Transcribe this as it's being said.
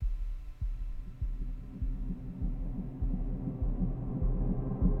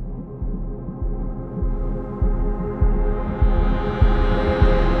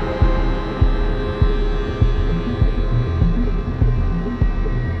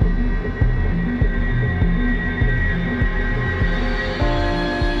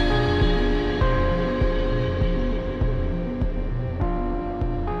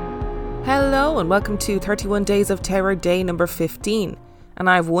and welcome to 31 Days of Terror day number 15. And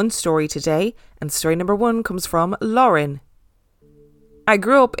I have one story today, and story number 1 comes from Lauren. I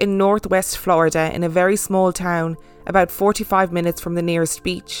grew up in northwest Florida in a very small town, about 45 minutes from the nearest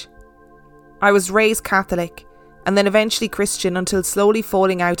beach. I was raised Catholic, and then eventually Christian until slowly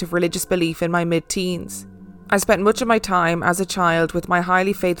falling out of religious belief in my mid-teens. I spent much of my time as a child with my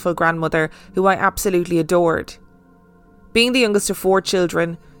highly faithful grandmother, who I absolutely adored. Being the youngest of 4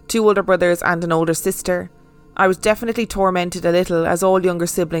 children, 2 older brothers and an older sister, I was definitely tormented a little, as all younger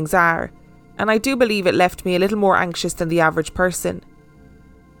siblings are, and I do believe it left me a little more anxious than the average person.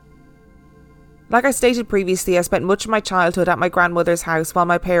 Like I stated previously, I spent much of my childhood at my grandmother's house while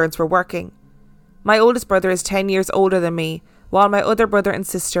my parents were working. My oldest brother is 10 years older than me, while my other brother and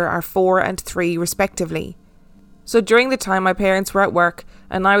sister are 4 and 3 respectively. So during the time my parents were at work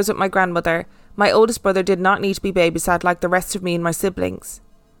and I was with my grandmother, my oldest brother did not need to be babysat like the rest of me and my siblings.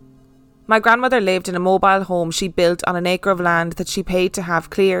 My grandmother lived in a mobile home she built on an acre of land that she paid to have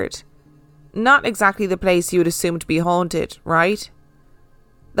cleared. Not exactly the place you would assume to be haunted, right?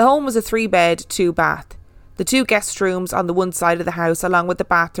 The home was a 3-bed, 2-bath. The 2 guest rooms on the one side of the house along with the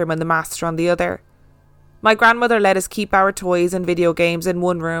bathroom and the master on the other. My grandmother let us keep our toys and video games in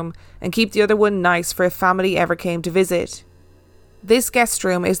one room and keep the other one nice for if family ever came to visit. This guest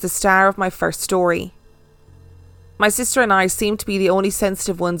room is the star of my first story. My sister and I seem to be the only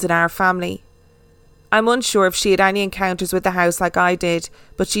sensitive ones in our family. I'm unsure if she had any encounters with the house like I did,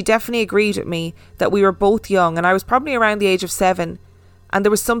 but she definitely agreed with me that we were both young and I was probably around the age of 7, and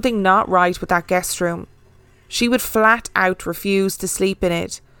there was something not right with that guest room. She would flat out refuse to sleep in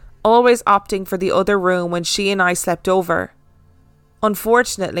it, always opting for the other room when she and I slept over.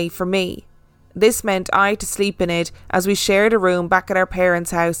 Unfortunately for me, this meant I had to sleep in it as we shared a room back at our parents'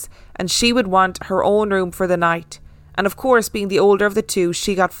 house, and she would want her own room for the night. And of course, being the older of the 2,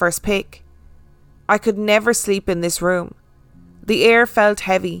 she got first pick. I could never sleep in this room. The air felt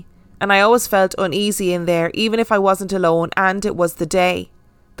heavy, and I always felt uneasy in there, even if I wasn't alone and it was the day.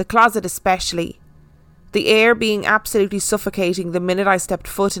 The closet especially. The air being absolutely suffocating the minute I stepped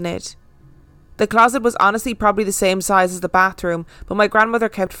foot in it. The closet was honestly probably the same size as the bathroom, but my grandmother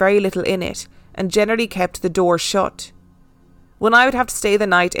kept very little in it, and generally kept the door shut. When I would have to stay the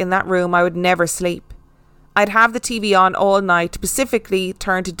night in that room, I would never sleep. I'd have the TV on all night, specifically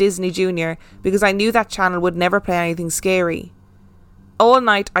turn to Disney Junior, because I knew that channel would never play anything scary. All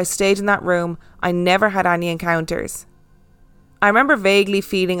night I stayed in that room. I never had any encounters. I remember vaguely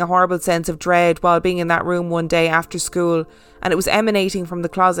feeling a horrible sense of dread while being in that room one day after school, and it was emanating from the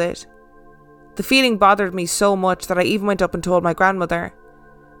closet. The feeling bothered me so much that I even went up and told my grandmother.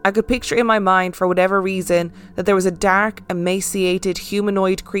 I could picture in my mind, for whatever reason, that there was a dark, emaciated,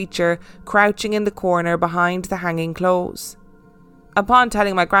 humanoid creature crouching in the corner behind the hanging clothes. Upon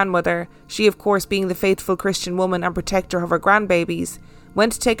telling my grandmother, she, of course being the faithful Christian woman and protector of her grandbabies,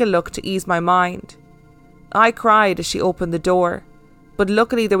 went to take a look to ease my mind. I cried as she opened the door, but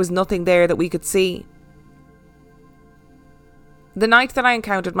luckily there was nothing there that we could see. The night that I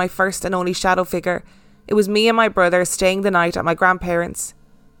encountered my first and only shadow figure, it was me and my brother staying the night at my grandparents'.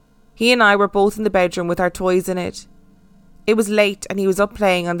 He and I were both in the bedroom with our toys in it. It was late and he was up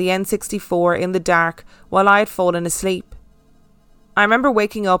playing on the N64 in the dark while I had fallen asleep. I remember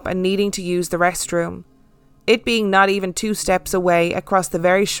waking up and needing to use the restroom, it being not even 2 steps away across the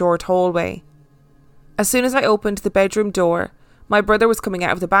very short hallway. As soon as I opened the bedroom door, my brother was coming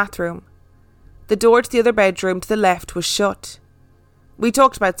out of the bathroom. The door to the other bedroom to the left was shut. We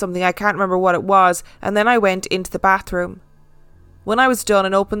talked about something, I can't remember what it was, and then I went into the bathroom. When I was done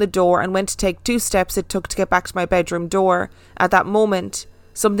and opened the door and went to take 2 steps it took to get back to my bedroom door, at that moment,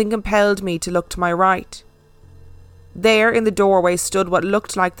 something compelled me to look to my right. There in the doorway stood what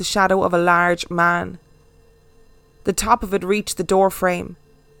looked like the shadow of a large man. The top of it reached the door frame.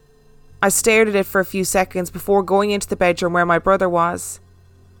 I stared at it for a few seconds before going into the bedroom where my brother was.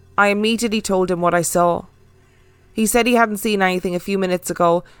 I immediately told him what I saw. He said he hadn't seen anything a few minutes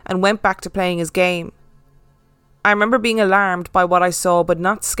ago and went back to playing his game. I remember being alarmed by what I saw, but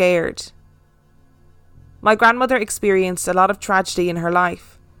not scared. My grandmother experienced a lot of tragedy in her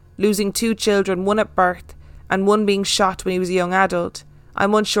life, losing 2 children, one at birth, and one being shot when he was a young adult.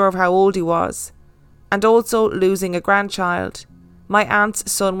 I'm unsure of how old he was. And also losing a grandchild. My aunt's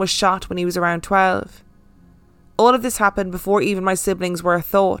son was shot when he was around 12. All of this happened before even my siblings were a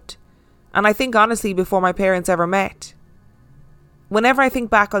thought, and I think honestly before my parents ever met. Whenever I think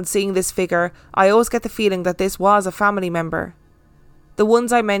back on seeing this figure, I always get the feeling that this was a family member. The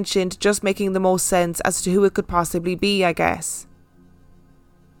ones I mentioned just making the most sense as to who it could possibly be, I guess.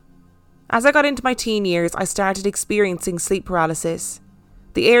 As I got into my teen years, I started experiencing sleep paralysis.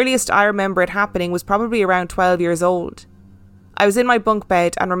 The earliest I remember it happening was probably around 12 years old. I was in my bunk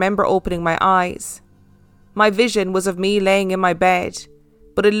bed and remember opening my eyes. My vision was of me laying in my bed,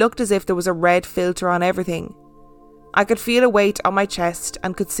 but it looked as if there was a red filter on everything. I could feel a weight on my chest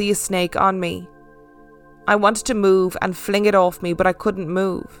and could see a snake on me. I wanted to move and fling it off me, but I couldn't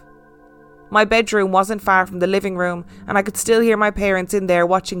move. My bedroom wasn't far from the living room, and I could still hear my parents in there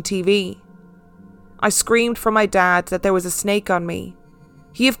watching TV. I screamed for my dad that there was a snake on me.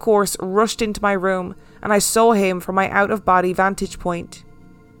 He, of course, rushed into my room, and I saw him from my out-of-body vantage point.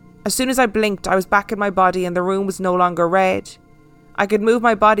 As soon as I blinked, I was back in my body and the room was no longer red. I could move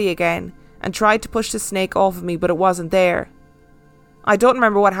my body again and tried to push the snake off of me, but it wasn't there. I don't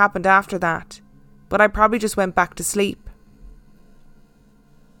remember what happened after that, but I probably just went back to sleep.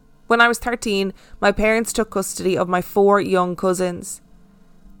 When I was 13, my parents took custody of my 4 young cousins.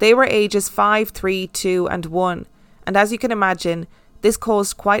 They were ages 5, 3, 2 and 1, and as you can imagine, this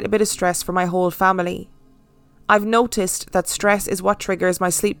caused quite a bit of stress for my whole family. I've noticed that stress is what triggers my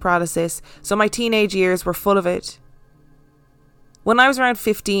sleep paralysis, so my teenage years were full of it. When I was around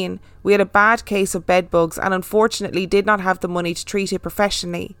 15, we had a bad case of bed bugs and unfortunately did not have the money to treat it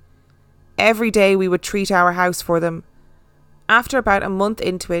professionally. Every day we would treat our house for them. After about a month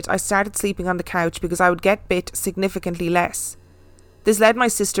into it, I started sleeping on the couch because I would get bit significantly less. This led my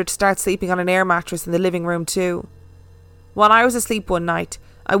sister to start sleeping on an air mattress in the living room too. While I was asleep one night,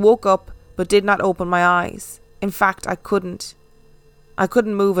 I woke up but did not open my eyes. In fact, I couldn't. I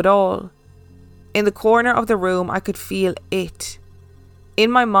couldn't move at all. In the corner of the room, I could feel it. In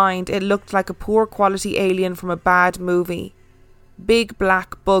my mind, it looked like a poor quality alien from a bad movie. Big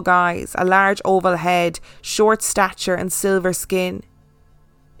black bug eyes, a large oval head, short stature and silver skin.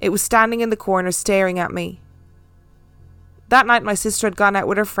 It was standing in the corner staring at me. That night my sister had gone out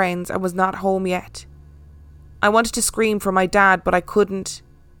with her friends and was not home yet. I wanted to scream for my dad, but I couldn't.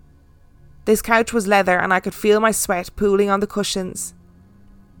 This couch was leather and I could feel my sweat pooling on the cushions.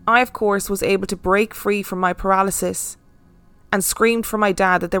 I, of course, was able to break free from my paralysis and screamed for my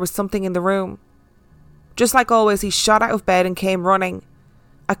dad that there was something in the room. Just like always, he shot out of bed and came running.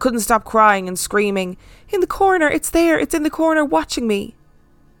 I couldn't stop crying and screaming, "In the corner, it's there, it's in the corner watching me."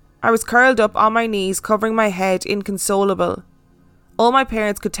 I was curled up on my knees, covering my head, inconsolable. All my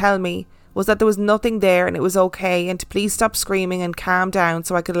parents could tell me was that there was nothing there and it was okay and to please stop screaming and calm down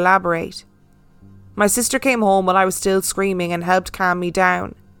so I could elaborate. My sister came home while I was still screaming and helped calm me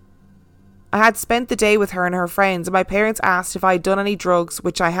down. I had spent the day with her and her friends and my parents asked if I had done any drugs,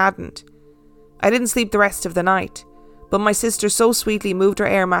 which I hadn't. I didn't sleep the rest of the night, but my sister so sweetly moved her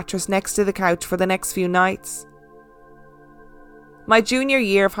air mattress next to the couch for the next few nights. My junior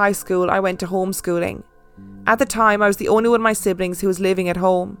year of high school, I went to homeschooling. At the time, I was the only one of my siblings who was living at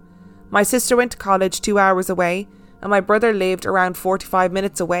home. My sister went to college 2 hours away, and my brother lived around 45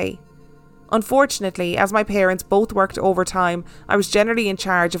 minutes away. Unfortunately, as my parents both worked overtime, I was generally in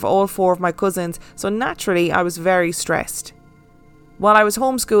charge of all 4 of my cousins, so naturally I was very stressed. While I was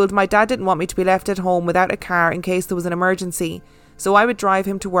homeschooled, my dad didn't want me to be left at home without a car in case there was an emergency, so I would drive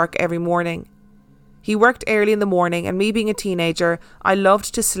him to work every morning. He worked early in the morning, and me being a teenager, I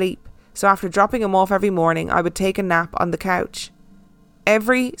loved to sleep, so after dropping him off every morning, I would take a nap on the couch.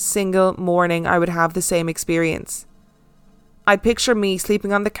 Every single morning I would have the same experience. I'd picture me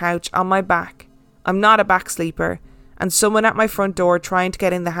sleeping on the couch on my back. I'm not a back sleeper, and someone at my front door trying to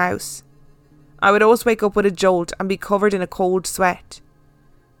get in the house. I would always wake up with a jolt and be covered in a cold sweat.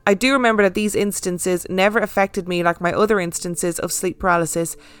 I do remember that these instances never affected me like my other instances of sleep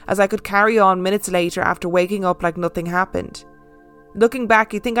paralysis, as I could carry on minutes later after waking up like nothing happened. Looking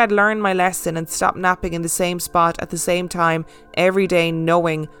back, you'd think I'd learned my lesson and stopped napping in the same spot at the same time every day,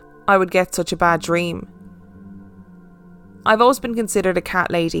 knowing I would get such a bad dream. I've always been considered a cat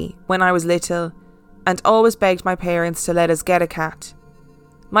lady when I was little, and always begged my parents to let us get a cat.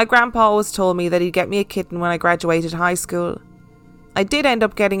 My grandpa always told me that he'd get me a kitten when I graduated high school. I did end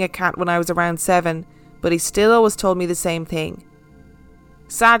up getting a cat when I was around 7, but he still always told me the same thing.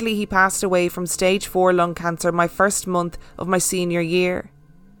 Sadly, he passed away from stage 4 lung cancer my first month of my senior year.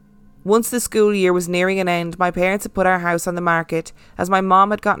 Once the school year was nearing an end, my parents had put our house on the market as my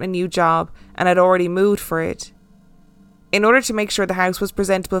mom had gotten a new job and had already moved for it. In order to make sure the house was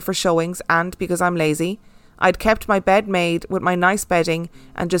presentable for showings and because I'm lazy, I'd kept my bed made with my nice bedding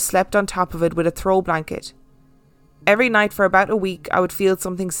and just slept on top of it with a throw blanket. Every night for about a week I would feel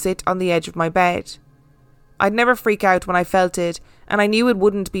something sit on the edge of my bed. I'd never freak out when I felt it, and I knew it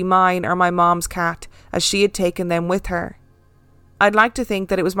wouldn't be mine or my mom's cat, as she had taken them with her. I'd like to think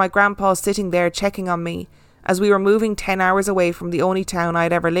that it was my grandpa sitting there checking on me, as we were moving 10 hours away from the only town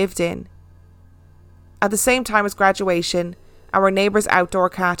I'd ever lived in. At the same time as graduation, our neighbour's outdoor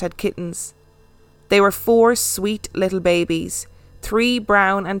cat had kittens. They were 4 sweet little babies, 3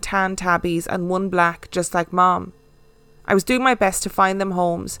 brown and tan tabbies and 1 black, just like Mom. I was doing my best to find them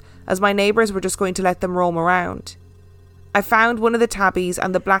homes, as my neighbours were just going to let them roam around. I found one of the tabbies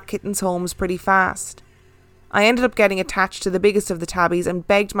and the black kitten's homes pretty fast. I ended up getting attached to the biggest of the tabbies and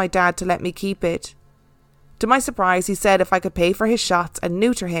begged my dad to let me keep it. To my surprise, he said if I could pay for his shots and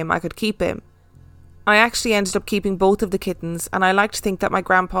neuter him, I could keep him. I actually ended up keeping both of the kittens, and I like to think that my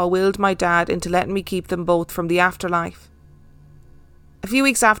grandpa willed my dad into letting me keep them both from the afterlife. A few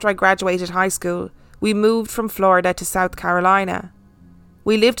weeks after I graduated high school, we moved from Florida to South Carolina.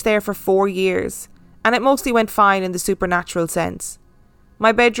 We lived there for 4 years, and it mostly went fine in the supernatural sense.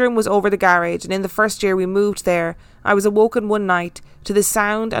 My bedroom was over the garage, and in the first year we moved there, I was awoken one night to the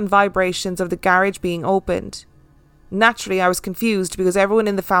sound and vibrations of the garage being opened. Naturally, I was confused because everyone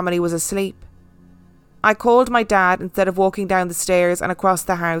in the family was asleep. I called my dad instead of walking down the stairs and across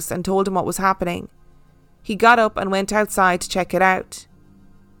the house and told him what was happening. He got up and went outside to check it out.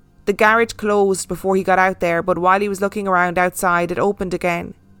 The garage closed before he got out there, but while he was looking around outside, it opened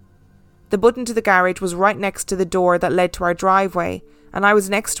again. The button to the garage was right next to the door that led to our driveway, and I was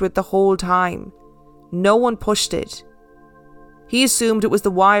next to it the whole time. No one pushed it. He assumed it was the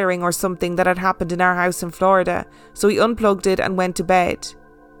wiring or something that had happened in our house in Florida, so he unplugged it and went to bed.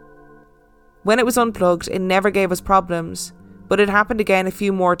 When it was unplugged, it never gave us problems, but it happened again a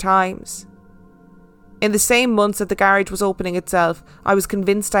few more times. In the same months that the garage was opening itself, I was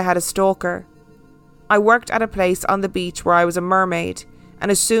convinced I had a stalker. I worked at a place on the beach where I was a mermaid, and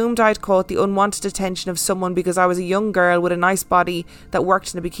assumed I'd caught the unwanted attention of someone because I was a young girl with a nice body that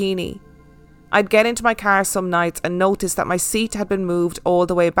worked in a bikini. I'd get into my car some nights and notice that my seat had been moved all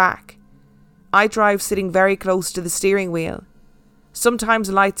the way back. I drive sitting very close to the steering wheel. Sometimes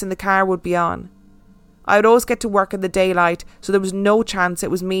lights in the car would be on. I would always get to work in the daylight, so there was no chance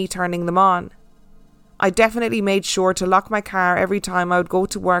it was me turning them on. I definitely made sure to lock my car every time I would go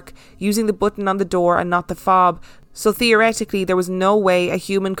to work using the button on the door and not the fob, so theoretically there was no way a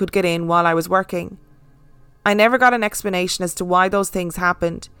human could get in while I was working. I never got an explanation as to why those things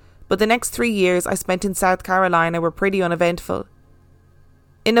happened, but the next 3 years I spent in South Carolina were pretty uneventful.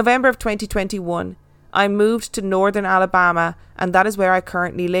 In November of 2021, I moved to northern Alabama, and that is where I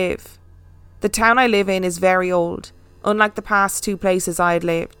currently live. The town I live in is very old, unlike the past 2 places I had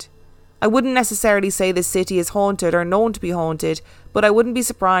lived. I wouldn't necessarily say this city is haunted or known to be haunted, but I wouldn't be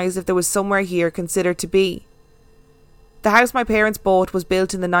surprised if there was somewhere here considered to be. The house my parents bought was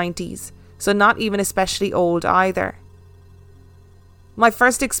built in the 90s, so not even especially old either. My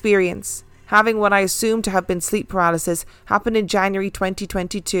first experience, having what I assumed to have been sleep paralysis, happened in January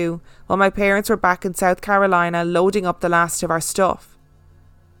 2022 while my parents were back in South Carolina loading up the last of our stuff.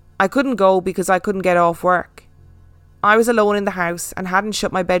 I couldn't go because I couldn't get off work. I was alone in the house and hadn't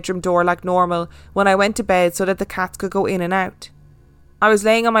shut my bedroom door like normal when I went to bed so that the cats could go in and out. I was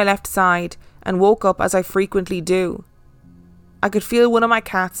laying on my left side and woke up as I frequently do. I could feel one of my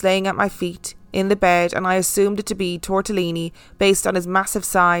cats laying at my feet in the bed, and I assumed it to be Tortellini based on his massive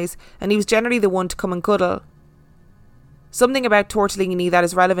size, and he was generally the one to come and cuddle. Something about Tortellini that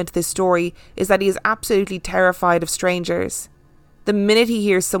is relevant to this story is that he is absolutely terrified of strangers. The minute he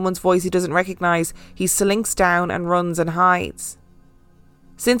hears someone's voice he doesn't recognise, he slinks down and runs and hides.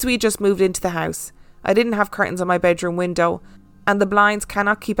 Since we had just moved into the house, I didn't have curtains on my bedroom window, and the blinds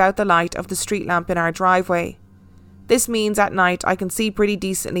cannot keep out the light of the street lamp in our driveway. This means at night I can see pretty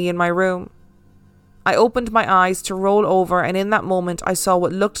decently in my room. I opened my eyes to roll over, and in that moment I saw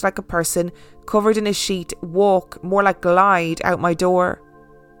what looked like a person covered in a sheet walk, more like glide, out my door.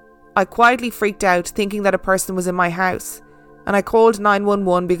 I quietly freaked out, thinking that a person was in my house, and I called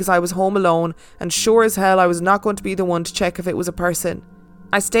 911 because I was home alone, and sure as hell I was not going to be the one to check if it was a person.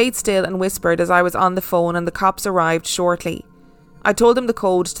 I stayed still and whispered as I was on the phone, and the cops arrived shortly. I told them the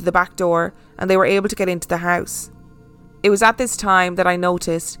code to the back door, and they were able to get into the house. It was at this time that I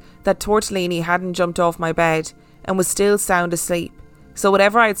noticed that Tortellini hadn't jumped off my bed and was still sound asleep, so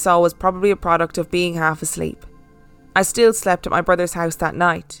whatever I saw was probably a product of being half asleep. I still slept at my brother's house that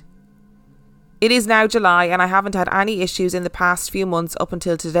night. It is now July, and I haven't had any issues in the past few months up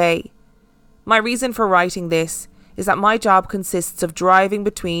until today. My reason for writing this is that my job consists of driving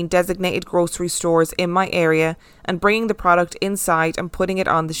between designated grocery stores in my area and bringing the product inside and putting it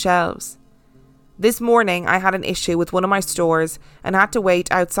on the shelves. This morning I had an issue with one of my stores and had to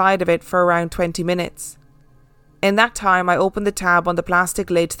wait outside of it for around 20 minutes. In that time I opened the tab on the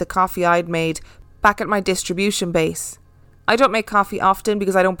plastic lid to the coffee I'd made back at my distribution base. I don't make coffee often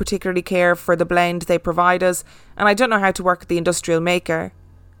because I don't particularly care for the blend they provide us, and I don't know how to work at the industrial maker.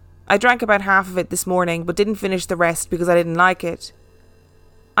 I drank about half of it this morning, but didn't finish the rest because I didn't like it.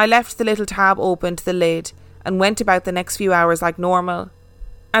 I left the little tab open to the lid and went about the next few hours like normal.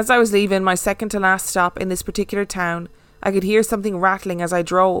 As I was leaving my second to last stop in this particular town, I could hear something rattling as I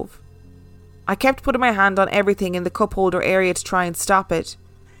drove. I kept putting my hand on everything in the cup holder area to try and stop it.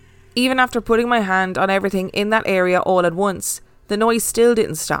 Even after putting my hand on everything in that area all at once, the noise still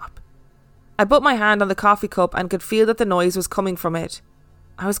didn't stop. I put my hand on the coffee cup and could feel that the noise was coming from it.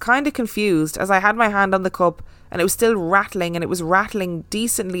 I was kind of confused as I had my hand on the cup and it was still rattling, and it was rattling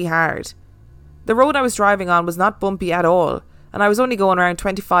decently hard. The road I was driving on was not bumpy at all, and I was only going around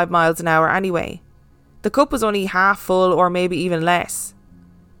 25 miles an hour anyway. The cup was only half full or maybe even less.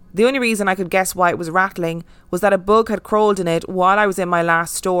 The only reason I could guess why it was rattling was that a bug had crawled in it while I was in my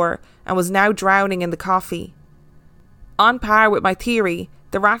last store and was now drowning in the coffee. On par with my theory,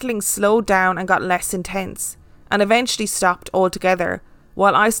 the rattling slowed down and got less intense, and eventually stopped altogether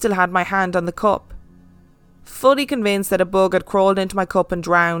while I still had my hand on the cup. Fully convinced that a bug had crawled into my cup and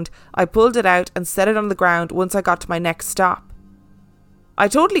drowned, I pulled it out and set it on the ground once I got to my next stop. I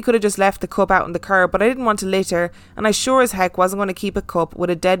totally could have just left the cup out on the curb, but I didn't want to litter, and I sure as heck wasn't going to keep a cup with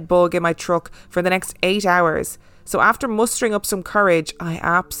a dead bug in my truck for the next 8 hours. So after mustering up some courage, I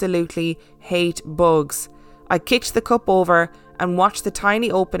absolutely hate bugs. I kicked the cup over and watched the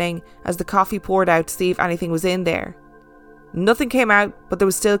tiny opening as the coffee poured out to see if anything was in there. Nothing came out, but there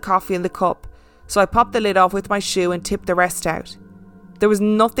was still coffee in the cup, so I popped the lid off with my shoe and tipped the rest out. There was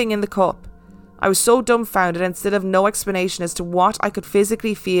nothing in the cup. I was so dumbfounded and still have no explanation as to what I could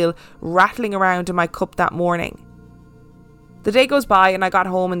physically feel rattling around in my cup that morning. The day goes by and I got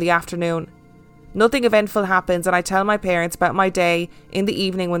home in the afternoon. Nothing eventful happens, and I tell my parents about my day in the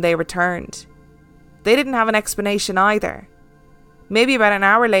evening when they returned. They didn't have an explanation either. Maybe about an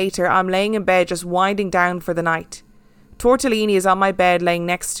hour later, I'm laying in bed just winding down for the night. Tortellini is on my bed laying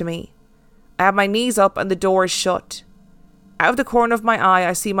next to me. I have my knees up and the door is shut. Out of the corner of my eye,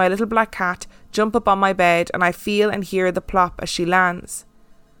 I see my little black cat jump up on my bed, and I feel and hear the plop as she lands.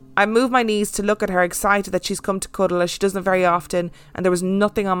 I move my knees to look at her, excited that she's come to cuddle, as she doesn't very often, and there was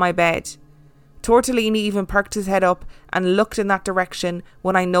nothing on my bed. Tortellini even perked his head up and looked in that direction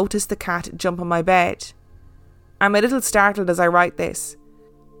when I noticed the cat jump on my bed. I'm a little startled as I write this.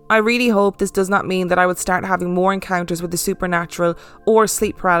 I really hope this does not mean that I would start having more encounters with the supernatural or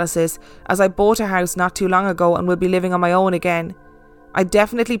sleep paralysis, as I bought a house not too long ago and will be living on my own again. I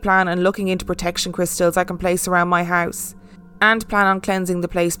definitely plan on looking into protection crystals I can place around my house, and plan on cleansing the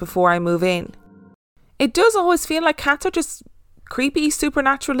place before I move in. It does always feel like cats are just creepy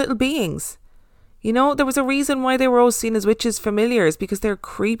supernatural little beings. You know, there was a reason why they were always seen as witches' familiars, because they're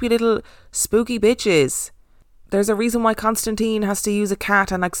creepy little spooky bitches. There's a reason why Constantine has to use a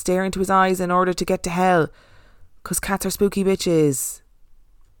cat and stare into his eyes in order to get to hell. Because cats are spooky bitches.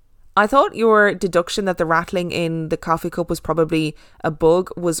 I thought your deduction that the rattling in the coffee cup was probably a bug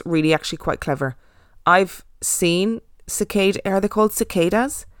was really actually quite clever. I've seen are they called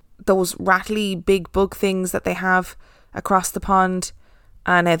cicadas? Those rattly big bug things that they have across the pond.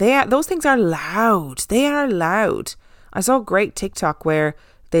 And those things are loud. They are loud. I saw a great TikTok where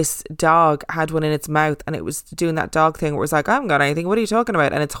this dog had one in its mouth, and it was doing that dog thing where it was like, I haven't got anything, what are you talking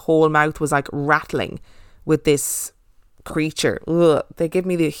about? And its whole mouth was rattling with this creature. Ugh, they give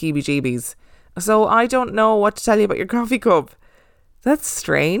me the heebie-jeebies. So I don't know what to tell you about your coffee cup. That's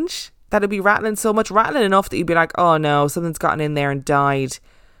strange. That'd be rattling so much, rattling enough that you'd be like, oh no, something's gotten in there and died.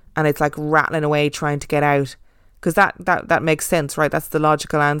 And it's rattling away trying to get out. Because that makes sense, right? That's the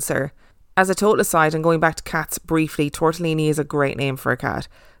logical answer. As a total aside, and going back to cats briefly, Tortellini is a great name for a cat.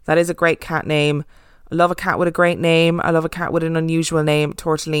 That is a great cat name. I love a cat with a great name. I love a cat with an unusual name.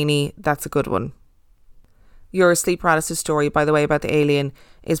 Tortellini, that's a good one. Your sleep paralysis story, by the way, about the alien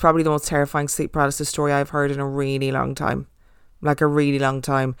is probably the most terrifying sleep paralysis story I've heard in a really long time. A really long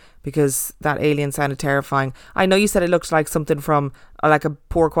time, because that alien sounded terrifying. I know you said it looked like something from, a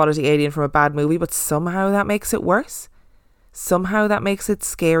poor quality alien from a bad movie, but somehow that makes it worse. Somehow that makes it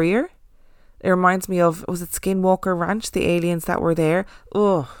scarier. It reminds me of, was it Skinwalker Ranch, the aliens that were there?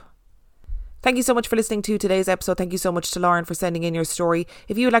 Ugh. Thank you so much for listening to today's episode. Thank you so much to Lauren for sending in your story.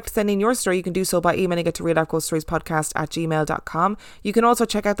 If you would like to send in your story, you can do so by emailing it to reallifeghoststoriespodcast@gmail.com. You can also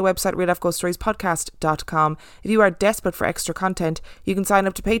check out the website reallifeghoststoriespodcast.com. If you are desperate for extra content, you can sign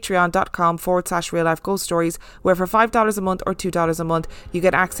up to patreon.com/reallifeghostsstories, where for $5 a month or $2 a month, you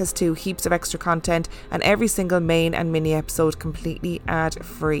get access to heaps of extra content and every single main and mini episode completely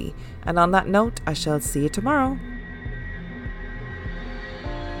ad-free. And on that note, I shall see you tomorrow.